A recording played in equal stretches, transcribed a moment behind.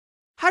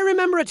I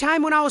remember a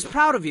time when I was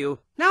proud of you.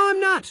 Now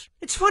I'm not.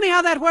 It's funny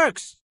how that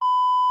works.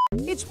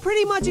 It's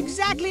pretty much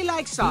exactly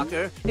like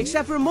soccer,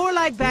 except for more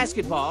like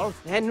basketball,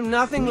 and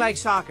nothing like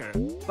soccer.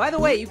 By the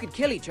way, you could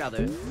kill each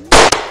other.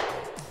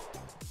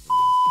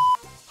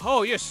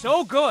 Oh, you're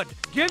so good.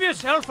 Give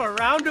yourself a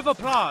round of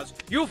applause.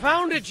 You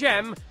found a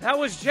gem that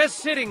was just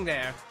sitting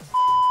there.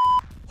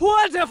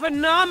 What a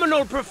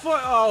phenomenal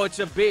Oh, it's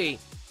a B.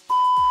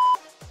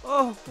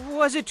 Oh,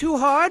 was it too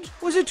hard?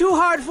 Was it too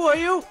hard for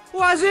you?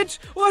 Was it?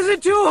 Was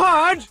it too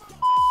hard?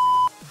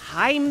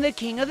 I'm the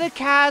king of the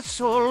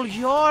castle.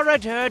 You're a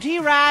dirty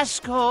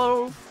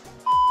rascal.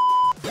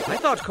 I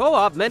thought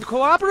co-op meant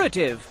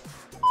cooperative.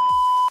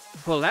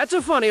 Well, that's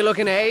a funny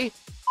looking A.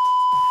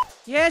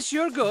 Yes,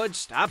 you're good.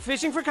 Stop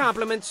fishing for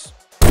compliments.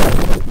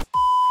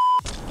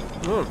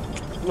 Oh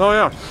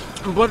yeah.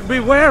 But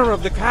beware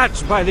of the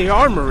cats by the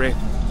armory.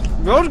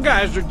 Those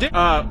guys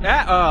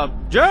are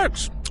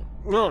jerks.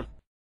 Oh.